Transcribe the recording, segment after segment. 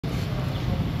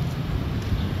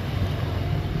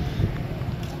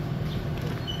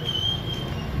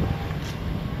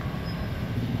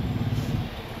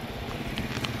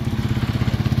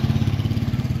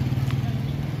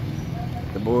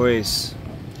boys.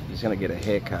 He's gonna get a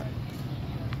haircut.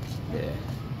 Yeah.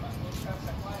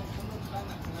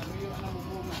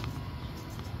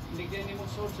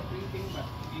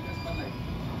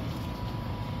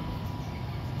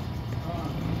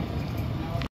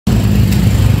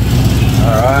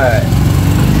 Alright.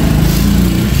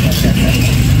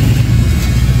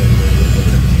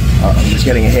 I'm just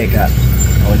getting a haircut.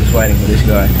 I was just waiting for this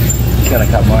guy. He's gonna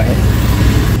cut my hair.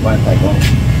 Won't take long.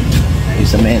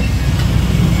 He's the man.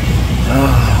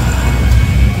 Oh.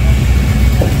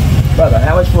 Brother,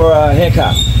 how much for a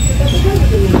haircut?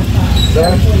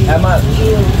 How much?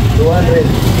 200.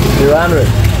 200.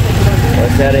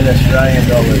 What's that in Australian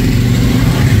dollars?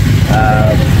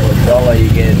 For a dollar you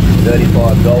get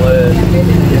 $35.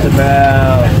 It's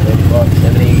about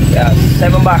 70,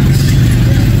 $7.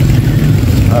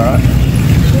 Alright.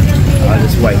 I'll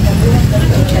just wait.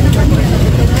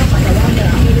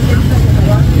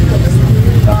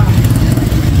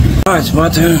 Alright, it's my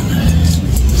turn.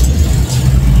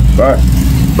 Bro.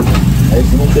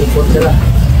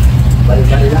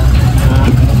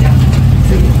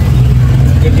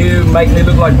 Could you make me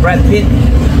look like Brad Pitt?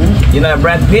 You know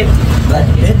Brad Pitt? Brad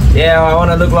Pitt? Yeah, I want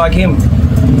to look like him.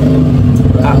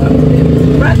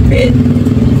 Brad Pitt.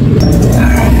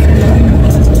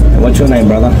 What's your name,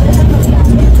 brother?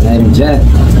 I'm Jan.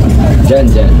 Jan.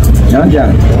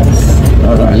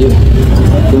 All right. You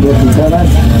work in Palawan?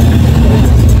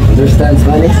 Understand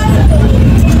Spanish?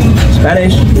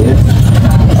 Spanish? Yes.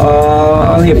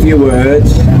 Only a few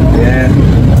words. Yeah.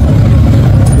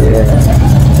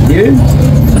 You?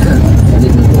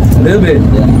 A little bit.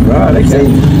 Yeah. Right. Okay.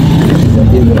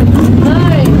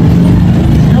 Hi.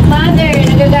 Ang father,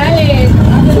 nagagalit.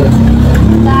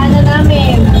 Sa ano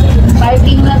namin,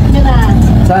 parking lot nyo na.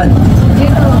 Saan?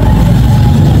 Dito.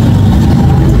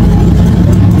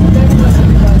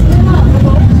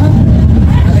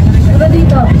 Diba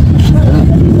dito?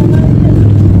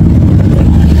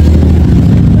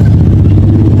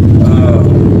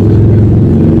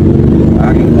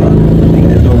 Parking lot. I think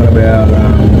they're talking about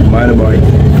motorbike.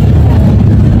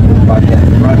 Right there,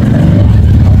 right there.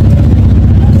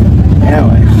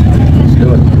 Anyway, let's do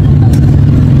it.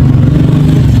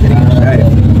 Getting a shave.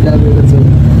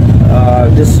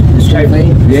 Just shave me.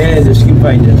 Yeah, just give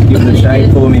me, just give it a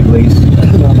shave for me, please.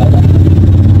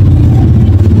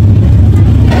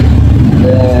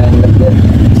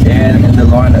 Yeah, and the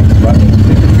line at the front.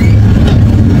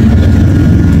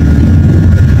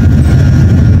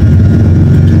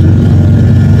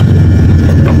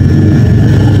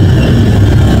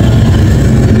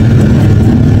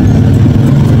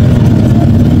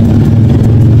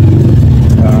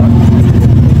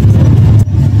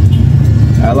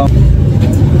 Hello.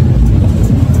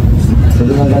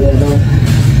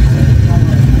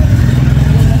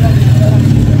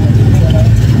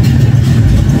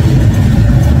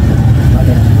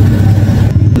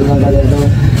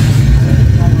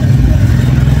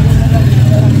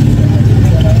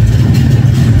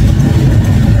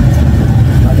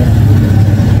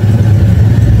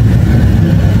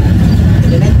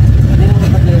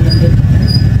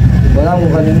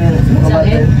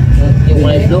 Yung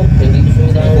mga itlog, hindi gusto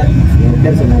mo tayo.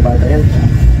 Yung sa mga bata yan.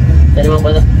 Saan naman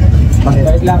pala?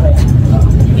 Bakit lang eh?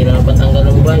 Hindi na patanggal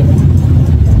ng buhay.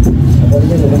 Ako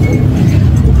rin yun, naman.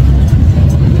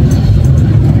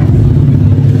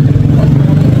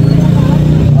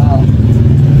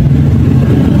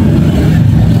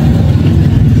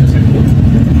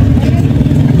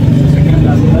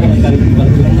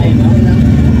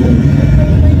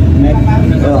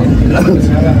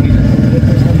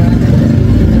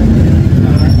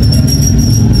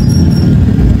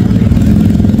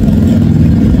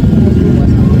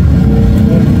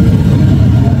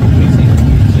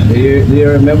 Do you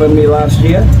remember me last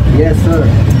year? Yes, sir.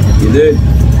 You do?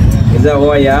 Is that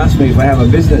why you asked me if I have a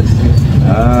business?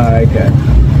 Ah, okay.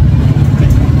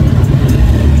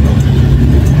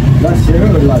 Last year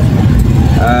or last year?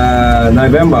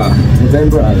 November.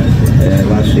 November? Yeah,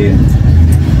 last year.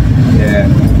 Yeah.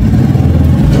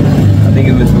 I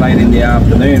think it was late in the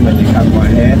afternoon when you cut my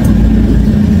hair.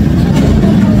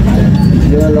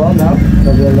 You're alone now?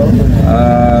 So you're alone?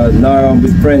 No, I'm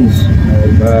with friends.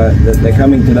 They're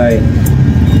coming today.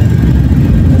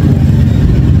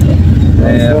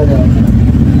 Yeah,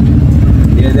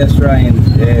 they're Australian.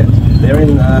 Yeah, they're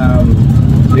in.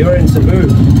 We were in Cebu.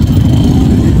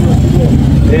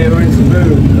 Yeah, we're in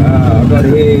Cebu. I got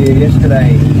here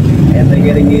yesterday, and they're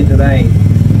getting here today.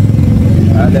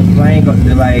 The plane got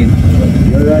delayed.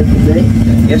 You're right today?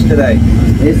 Yesterday.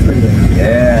 Yesterday?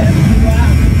 Yeah.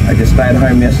 I just stayed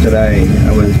home yesterday.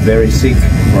 I was very sick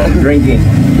from drinking.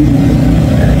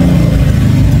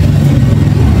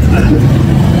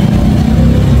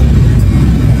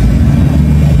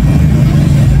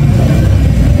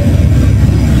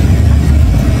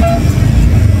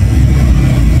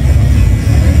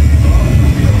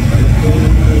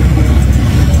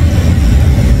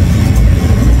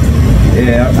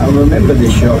 Yeah, I remember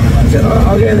this shop. I said, oh,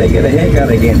 I'll go there and get a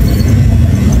haircut again.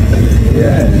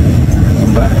 Yeah,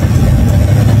 I'm back.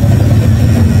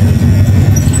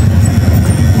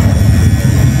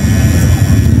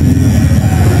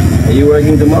 Are you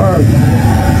working tomorrow?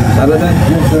 Saturday?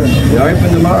 Yes, sir. You're open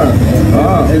tomorrow?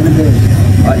 Oh, Every day.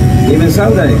 even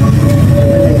Sunday?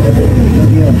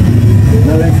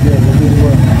 No rest day.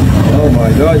 Oh my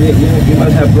God, you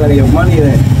must have plenty of money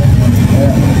then.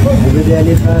 Every day I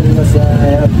live because I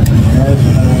have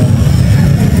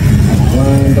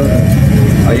one daughter.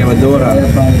 Oh, you have a daughter? I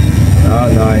have five. Oh,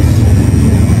 nice.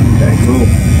 Okay, cool.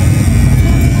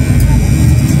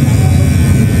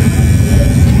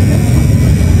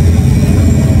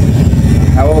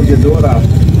 How old's your daughter?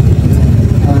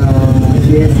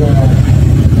 She is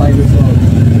 5 years old.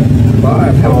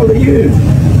 5. How old are you?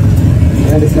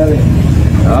 27.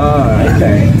 Oh,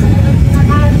 okay.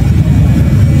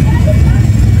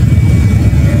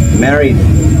 Married?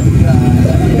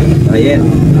 Oh, yeah.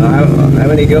 How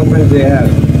many girlfriends do you have?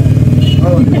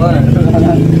 Oh, one.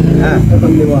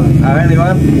 Only one. Only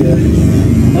one?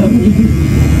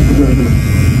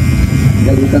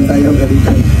 Galitan tayo,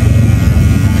 galitan.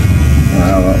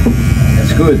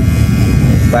 That's good.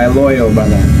 Stay loyal,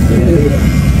 brother. Stay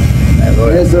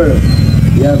loyal. Yes, sir.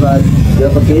 You have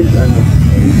a kid? No,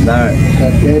 Not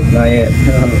yet? not yet.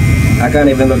 I can't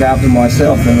even look after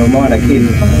myself and remind a kid.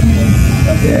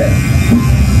 Yeah.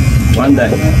 One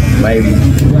day, maybe.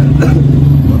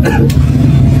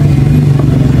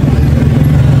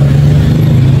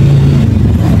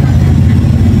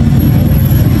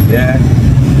 Yeah.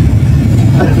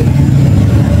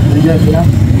 Nandiyan sila?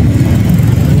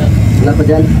 Wala pa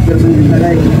dyan? Pero sundin na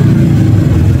lang.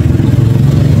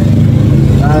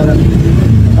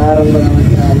 Parang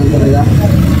mga ano talaga?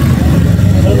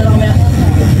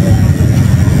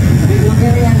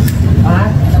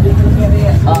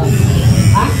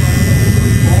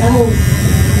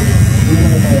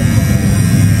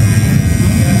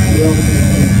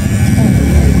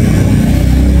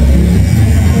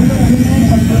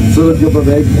 Sulod ko pa,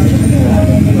 Beg?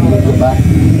 Sulod ko pa?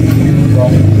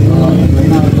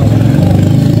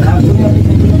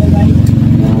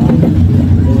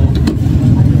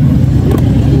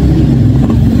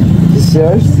 This is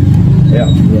yours? Yeah.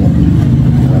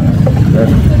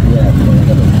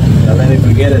 Don't let me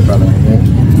forget it, brother.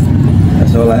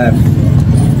 That's all I have.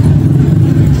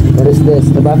 What is this?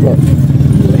 Tobacco?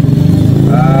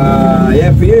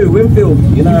 Yeah, for you, Winfield.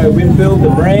 You know Winfield, the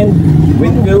brand?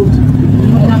 Winfield?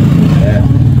 Yeah.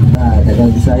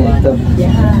 Tagang Bisaya ito.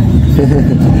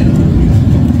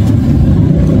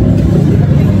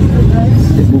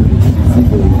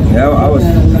 Yeah, I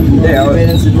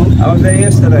was there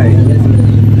yesterday.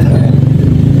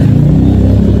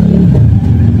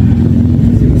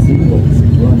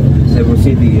 Cebu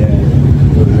City, yeah.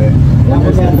 Over there.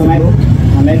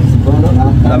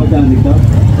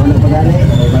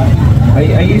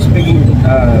 Are you speaking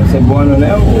Cebuano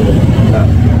now or no?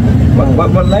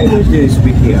 What language do you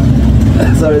speak here?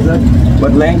 Sorry, sir?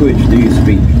 What language do you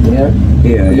speak? Here?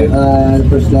 Here, yeah. The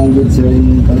first language here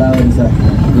in Palawan is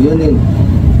Yunin.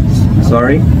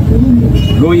 Sorry?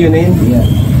 Guyunin? Yeah.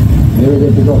 Very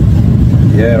difficult.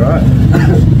 Yeah, right.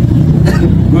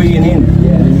 Guyunin?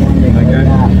 Yeah. Okay.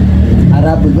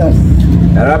 Arabigas.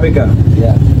 Arabica?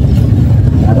 Yeah.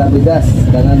 Arabigas.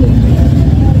 Kanan eh.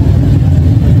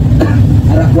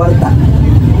 Arakwalta.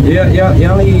 You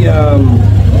only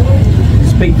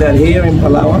speak that here in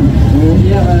Palawan?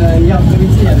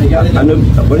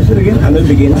 What is it again?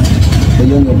 Begin? The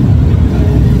Yunin.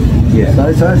 Yeah.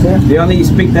 Sorry, sir. Do you only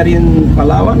speak that in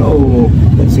Palawan or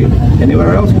that's it?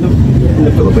 Anywhere else in the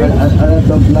Philippines? A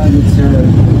lot of language, sir.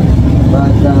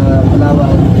 But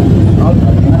Palawan,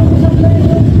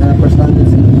 the first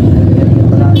language in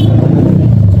Palawan.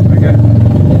 Okay.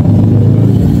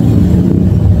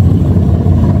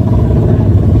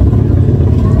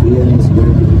 Yunin is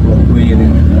very difficult.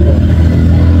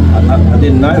 I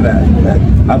didn't know that.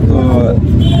 I thought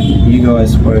you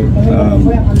guys spoke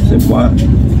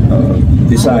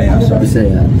Bisaya. Sorry.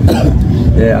 Bisaya.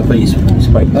 Yeah, I thought you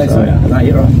spoke Bisaya. No,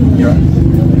 you're right. You're right.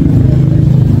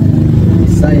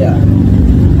 Bisaya.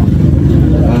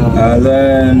 I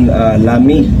learned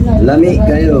Lami. Lami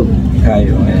kayo.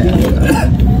 Kayo.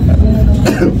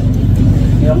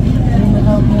 Yeah.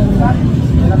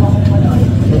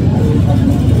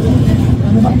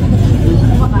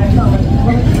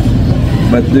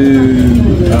 But do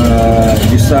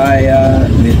Visayan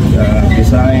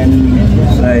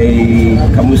say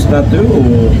kamusta too?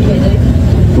 Or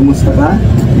Kumusta ka?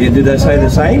 yeah, do they say the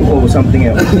same or something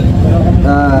else?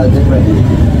 Different.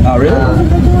 Oh, really?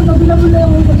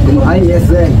 Yes,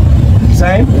 eh.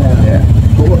 Same? Yeah.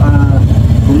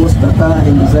 Kumusta ka?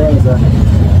 Hindi sa'yo sa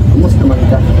kumusta man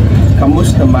ka?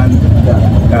 Kamusta man ka?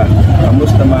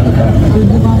 Kamusta man ka?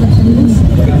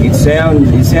 It sounds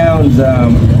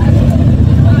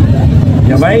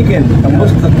Jamaican.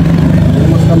 Kamusta?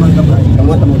 Kumusta man ka ba?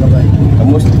 Kamusta man ka ba?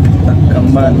 Kamusta ka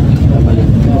man?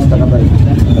 Kumusta ka ba?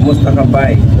 Kamusta ka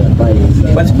bay? Bye.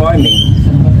 What's boy mean?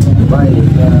 Bye.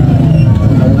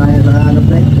 Nakahanap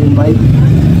na yung bye.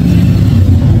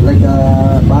 Like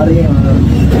pare or...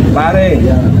 Pare?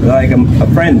 Yeah. Like a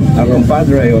friend, a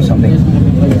compadre or something.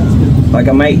 Like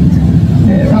a mate.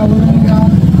 Yeah.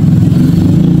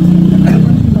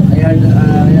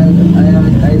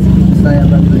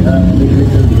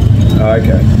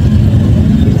 Okay.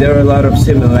 Is there a lot of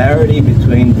similarity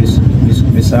between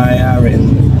Visaya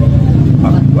and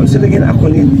what's it again?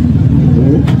 Akunin?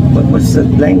 What's the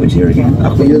language here again?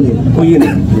 Akuyunin.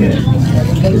 Akuyunin. Yeah.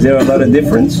 Is there a lot of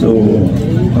difference or?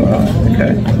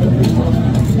 Okay.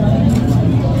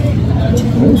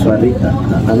 Barita.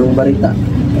 Anong barita?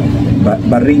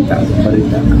 Barita.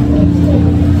 Barita.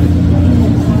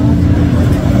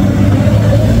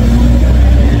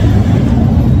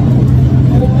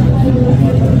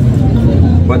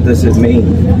 What does it mean?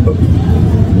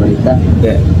 Barita.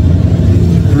 Yeah.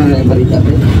 Ano yung barita?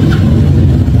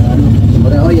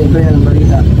 Oh, yan ba yan ang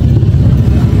barita?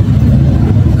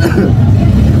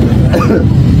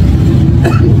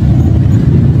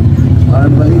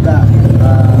 Ang balita.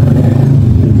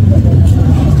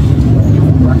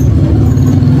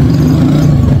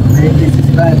 English is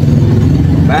bad.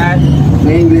 Bad?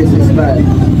 My English is bad.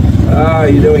 Oh,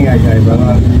 you're doing okay,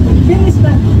 brother. Finish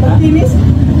na. Finish.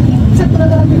 Sa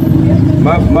trabaho.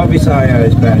 My Visaya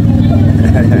is bad.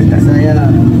 Saya.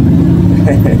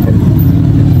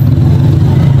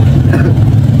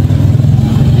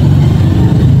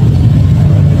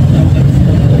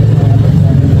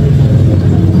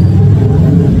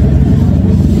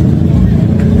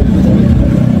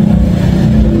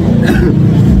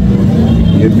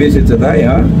 You're busy today,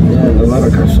 huh? Yes. A lot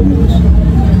of customers.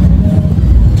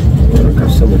 A lot of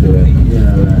customers today.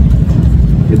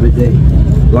 Yeah, every day.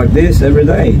 Like this every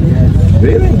day? Yes.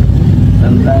 Really?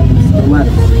 Sometimes too much.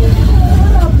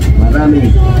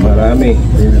 Marami. Marami.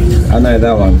 Yeah. I know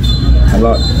that one. A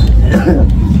lot.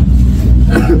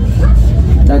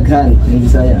 Daghan, in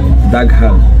Bisaya.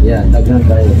 Daghan. Yeah, daghan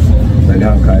tayo.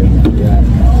 Daghan kayo. Yeah.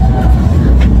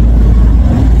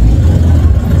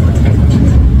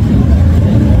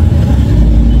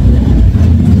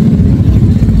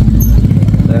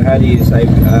 So how do you say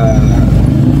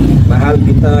mahal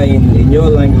kita in your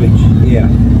language?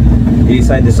 Yeah. Do you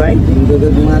say the same? Yung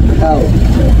gugod mga kakao.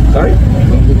 Sorry?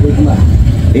 Yung gugod ma.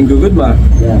 In Gugudma?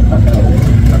 Yeah, kakao.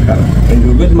 Kakao. In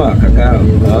Gugudma, kakao.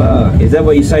 Ah, is that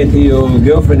what you say to your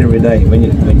girlfriend every day when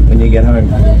you get home?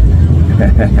 Yung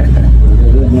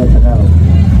gugod mga kakao.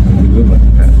 Gugudma,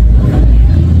 kakao.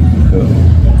 Cool.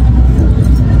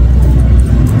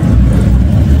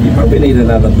 You probably need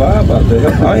another barber to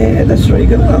help. Oh yeah, that's right.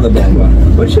 You got another barber.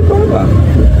 What's your barber?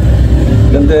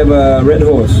 Don't they have a red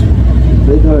horse?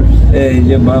 Red horse. Yeah,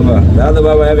 your barber. The other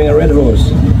barber having a red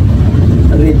horse.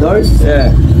 Red horse?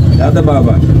 Yeah, the other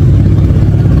barber.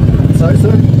 Sorry,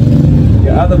 sir?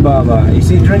 Your other barber. Is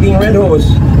he drinking red horse?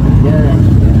 Yeah.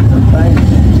 Sometimes.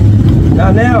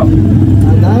 Not now.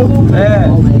 Now? Yeah.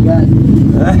 Oh my God.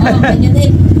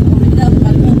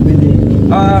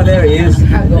 Oh, there he is.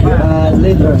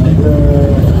 Later.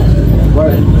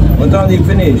 Work. What time do you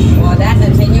finish? 10.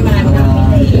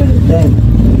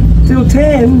 Till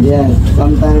 10? Yeah,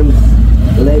 sometimes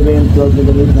 11, 12 in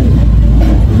the midnight.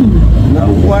 No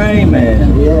way,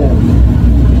 man. Yeah.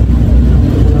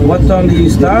 What time do you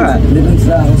start? Depends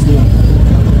sa house mo.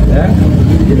 Yeah?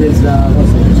 Depends sa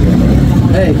house mo.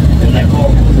 Hey,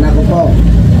 nako po.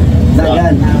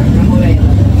 Dagan.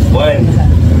 When?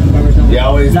 You're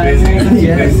always busy.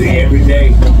 Yes. Busy every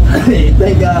day.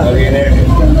 Thank God. Look in there.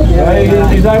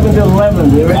 He's open till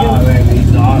 11. You ready? Oh man,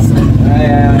 he's awesome.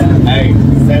 Hey,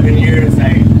 7 years.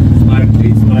 Hey,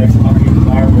 it's my fucking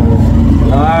barber.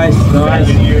 Nice, nice.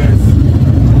 7 years.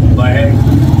 But hey,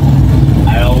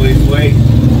 I always wait.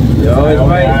 You always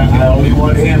wait. I only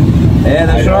want him. Yeah,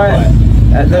 that's I don't right.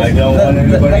 want- I don't want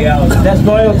anybody else. That's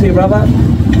loyalty, brother.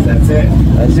 That's it.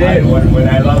 That's it. When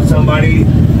I love somebody,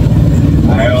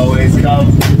 I always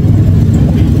come.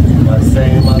 My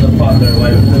same motherfucker. Why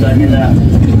did I get that?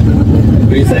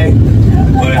 What do you say?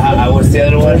 What's the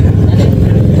other one?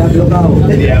 Diablo Cow.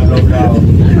 Diablo Cow.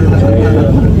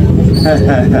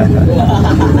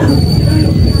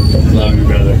 Love you,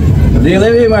 brother. Do you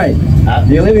live here, mate? Huh?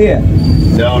 Do you live here?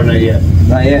 No, not yet.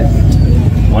 Not yet.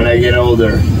 When I get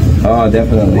older. Oh,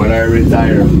 definitely. When I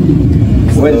retire.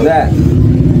 When's that?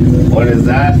 When is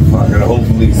that? Fucking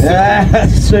hopefully soon. Yeah,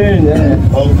 soon. Yeah.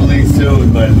 Hopefully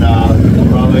soon, but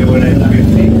probably when I'm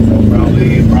 15. So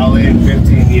probably in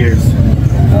 15 years.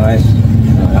 Nice.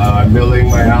 I'm building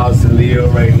my house in Leo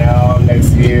right now.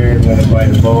 Next year, I'm gonna buy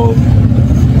the boat.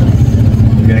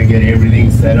 I'm gonna get everything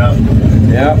set up.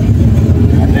 Yep.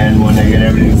 And then when I get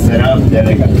everything set up, then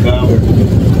I can come.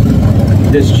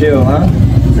 Just chill, huh?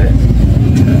 That's it.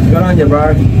 Good on you,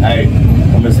 bro. Hey,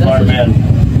 I'm a smart man.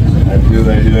 I do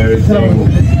everything.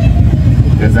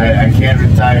 Because I can't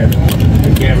retire.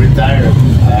 I can't retire.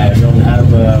 I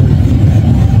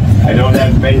don't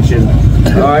have pension.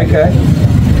 Oh, okay.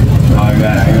 So I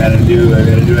gotta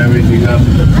do everything up.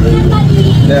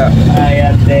 Yeah. I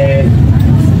have to.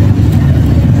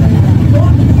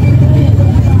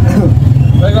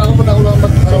 I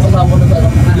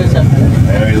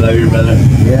love you, brother.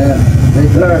 Yeah.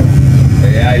 Thanks, sir.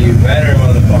 Yeah, you better,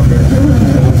 motherfucker.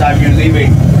 What time you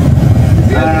leaving?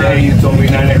 The other day you told me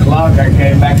 9 o'clock. I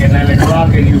came back at 9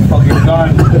 o'clock and you fucking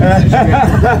gone.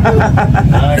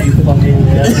 You fucking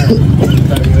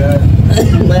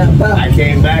I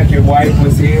came back, your wife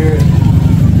was here,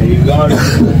 and you gone.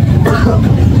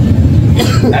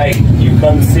 Hey, you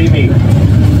come see me.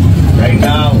 Right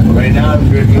now I'm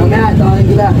drinking.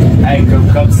 Hey, come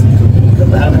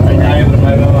have a night with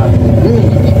my mama.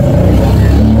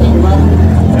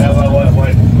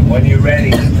 When you're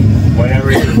ready,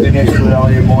 whenever you're finished with all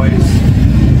your boys.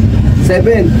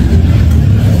 7.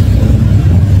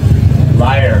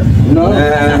 Liar. No.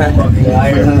 Fucking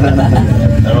liar.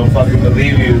 I don't fucking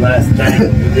believe you. Last night,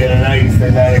 the other night, you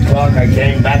said 9 o'clock. I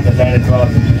came back at 9 o'clock.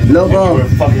 Logo. You were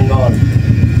fucking gone.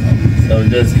 So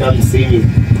just come see me.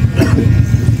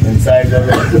 Inside the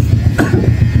room.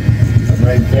 I'm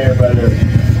right there, brother.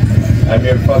 I'm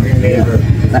your fucking neighbor.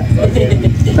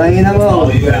 Tangin na mo.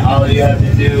 All you have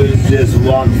to do is just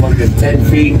walk fucking 10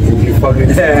 feet and you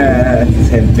fucking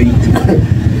 10 feet.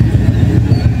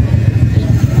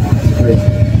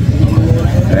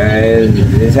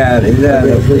 Is that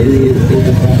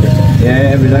yeah,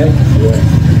 every day?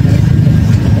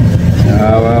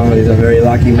 Oh, well, he's a very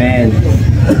lucky man.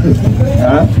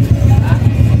 Huh?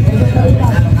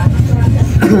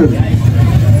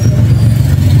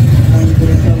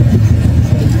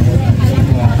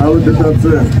 How would the top,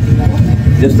 sir?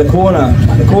 Just the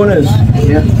corners.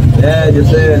 Yeah. Yeah,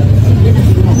 just there.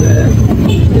 There.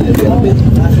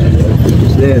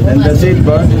 Just there. And that's it,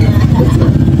 bro.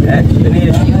 Yeah,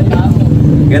 finished.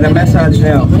 Get a massage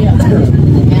now.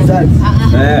 Massage.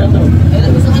 Yeah.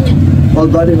 Whole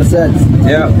body massage.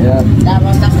 Yeah. Yeah.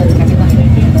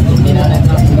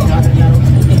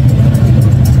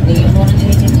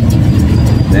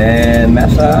 Then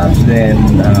massage, then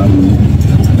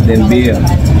beer.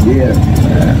 Yeah.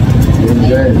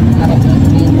 Good.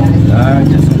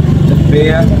 Just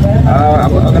beer.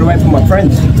 I'm gonna wait for my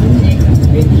friends.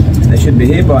 They should be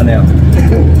here by now.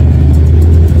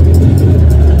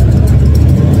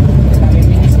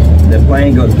 The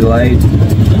plane got delayed.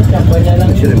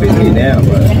 They should have been here now,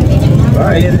 but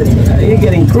are you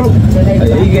getting crook?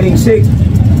 Are you getting sick?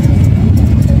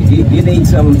 You need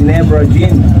some Ginebra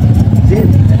gin. Gin?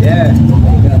 Yeah.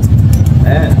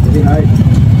 Yeah.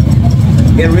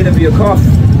 Get rid of your cough.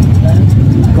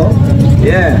 Cough?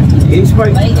 Yeah. You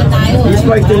smoke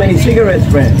too many cigarettes,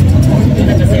 friend.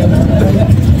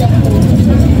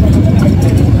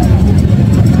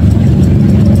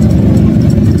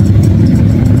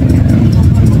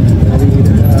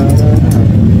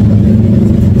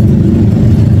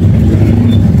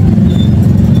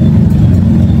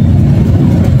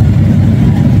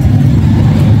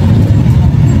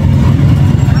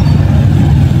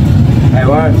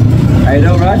 How you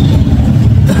doing, Raj?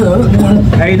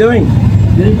 How you doing?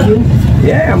 Good, you?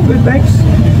 Yeah, I'm good, thanks.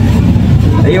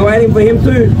 Are you waiting for him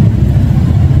too?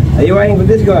 Are you waiting for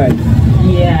this guy?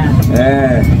 Yeah.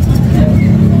 Yeah.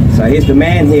 So he's the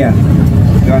man here.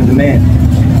 This guy's the man.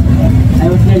 I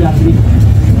was there last week.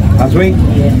 Last week?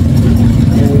 Yeah.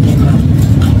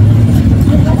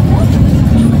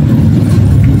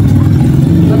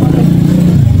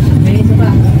 May isa pa.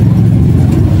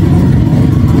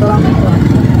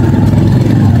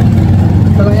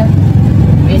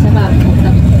 May isa pa.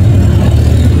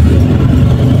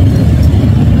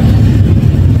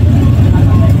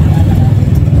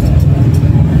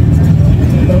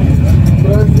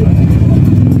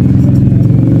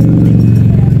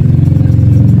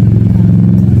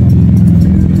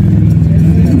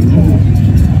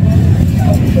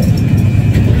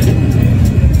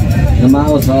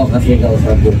 Maos ako kasi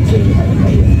kausap ko siya.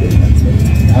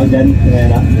 Ako dyan, kaya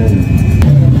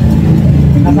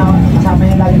kasama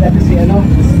niya lagi dati si ano,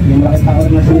 yung malaking tao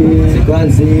na Si Kwan,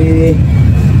 si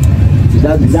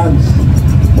Dags.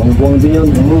 Buong-buong din yun.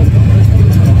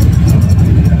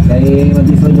 Kay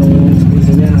Madison yung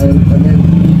spisa niya, ayaw pa niyan.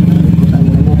 Putang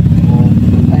na mo.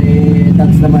 Ay,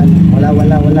 Dags naman. Wala.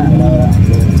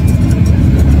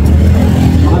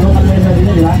 ano ka na din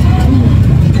di ba?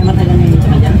 Kaya matagal na yung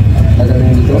dyan. Tagal na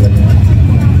yun dito.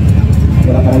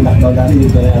 Wala ka ng lockdown dati,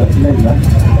 dito na alam sila, di ba?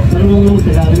 Marunong lumot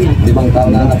sa gawin niya. 5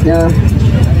 taon na anak niya.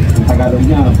 Ang Tagalog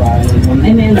niya, paano yung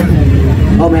Ay, may anak na.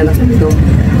 Oh, may anak siya dito.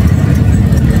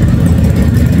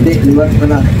 Hindi, liwat pa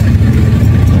na.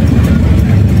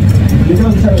 dito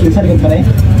sa likod pa rin?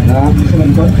 Ha? Sa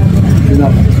likod?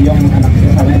 Sinap. Yung anak niya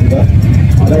sa amin, di ba?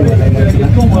 Wala.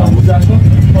 Ito, mga budaso.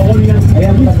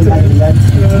 Ayan, punta lang.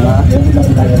 Ayan,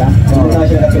 punta lang. Hindi na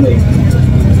siya natuloy.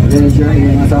 Hindi siya,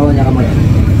 yung asawa niya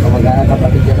kamag-anak,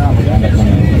 kapatid niya na, kamag-anak na.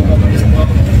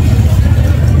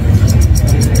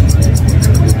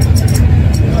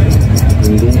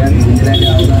 Hindi nila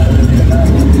niya ako na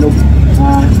bilog.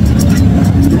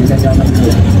 Hindi nila niya ako na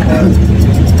bilog.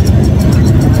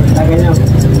 Tagay niya.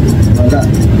 Wala,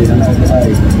 hindi na ako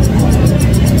ay.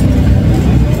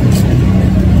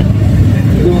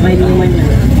 Lumay naman niya.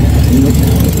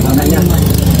 Mama niya.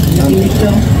 Nakinig ko.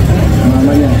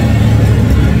 Mama niya.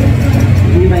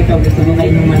 Hindi ba ikaw gusto mo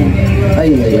kayo naman? Ay,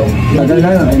 ayaw. Tagal na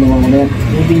lang, ay naman mo na yan.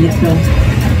 Yung bilis ko.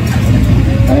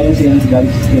 Tagay niya siya,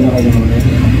 guys. Yun ako yung mga.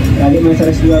 Lagi mo yung sa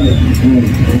restaurant eh.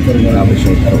 Wala pa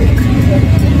siya taro.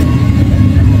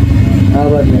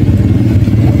 Habad niya.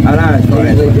 Oh no, it's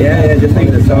fine. Yeah, just take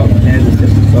the salt and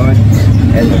just the salt.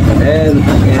 And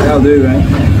that'll do, right?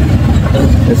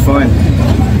 It's fine.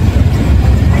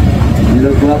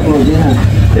 Nilog ko ako, di ha.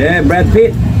 Yeah, Brad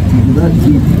Pitt. Brad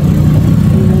Pitt.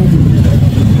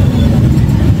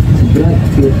 Brad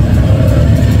Pitt.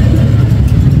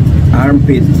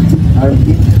 Armpit.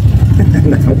 Armpit.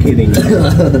 No, I'm kidding.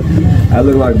 I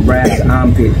look like Brad's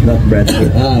armpit, not Brad Pitt.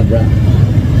 Brad.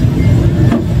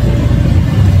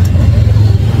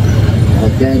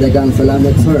 Okay, dagang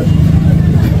salamat, sir.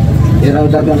 Iraw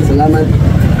dagang salamat.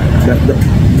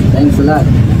 Thanks a lot.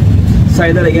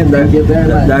 Say that again. Thank you very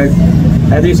much.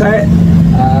 How do you say it?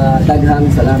 Daghang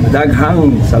salamat. Daghang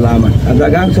salamat.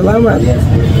 Daghang salamat. Yes.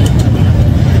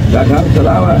 Daghang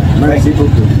salamat. Merci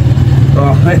beaucoup.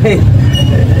 Oh, hey.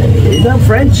 Is that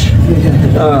French?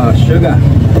 Oh, sugar.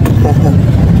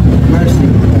 Merci.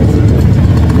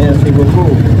 Merci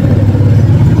beaucoup.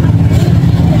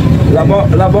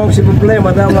 Labong s'il vous plaît,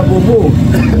 Madame la Boubou.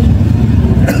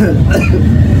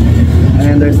 I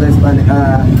understand Spanish,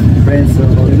 French, so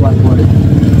only one word.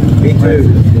 Me too.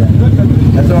 Yeah.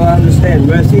 That's all I understand.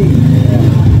 Merci.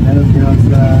 And you know, it's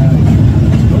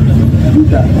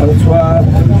Buddha. Bonsoir.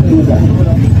 Buddha.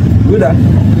 Buddha.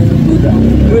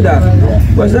 Buddha.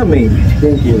 What's that mean?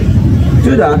 Thank you.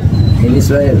 Judah? In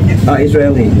Israel. Ah,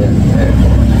 Israeli.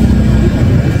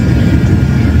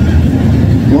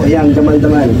 Mo yang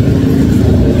teman-teman.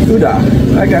 Judah.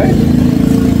 Okay.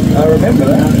 I remember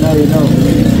that. Now you know.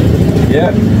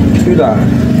 Yeah. Judah.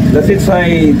 Does it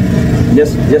say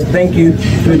just thank you?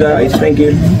 Judah is thank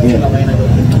you. Yeah.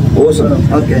 Awesome.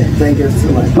 Okay, thank you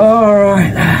so much. All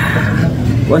right.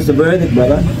 What's the verdict,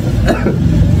 brother?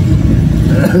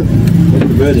 What's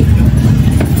the verdict?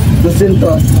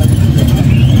 Jacinto.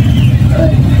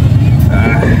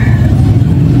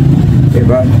 Hey,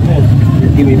 bro.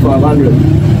 Just give me 500.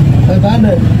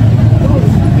 500.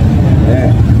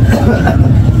 Yeah.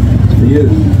 For you.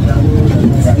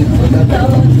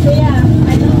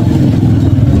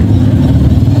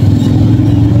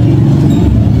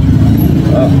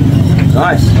 Oh,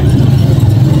 nice.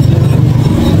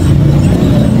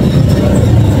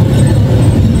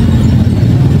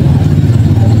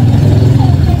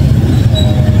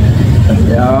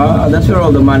 Yeah, that's where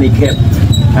all the money kept,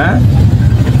 huh?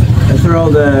 That's where all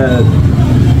the.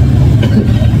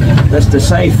 That's the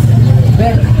safe.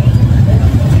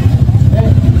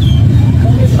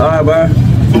 All right, bro.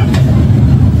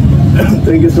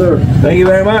 Thank you, sir. Thank you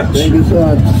very much. Thank you so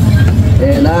much.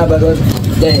 And have a good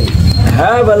day.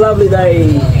 Have a lovely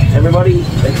day, everybody.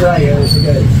 Try it.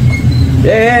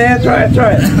 Yeah, try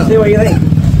it. See what you think.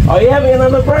 Are you having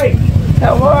another break?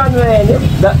 Come on, man.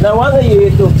 No wonder you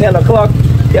eat till 10 o'clock.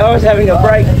 You're always having a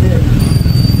break.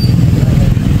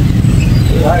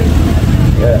 Right.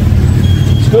 Yeah.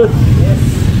 It's good. Yes.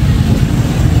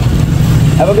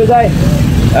 Have a good day.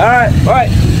 All right. Bye.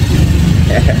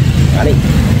 Honey.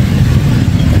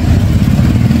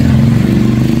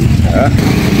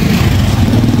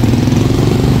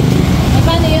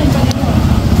 Paano yun?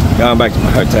 Going back to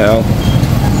my hotel.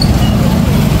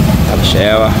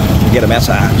 Shower, get a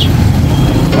massage.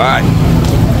 Right.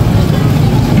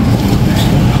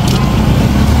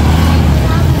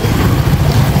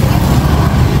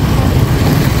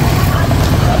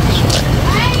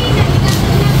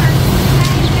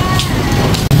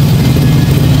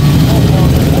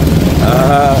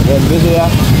 Getting busy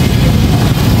out.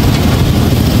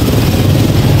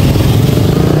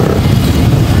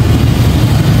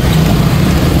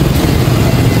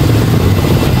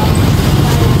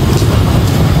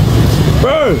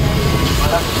 Bro!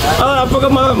 Oh, I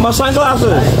forgot my sunglasses.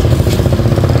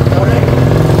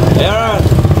 Yeah, alright.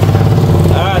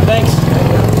 Alright, thanks.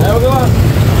 Have a good one.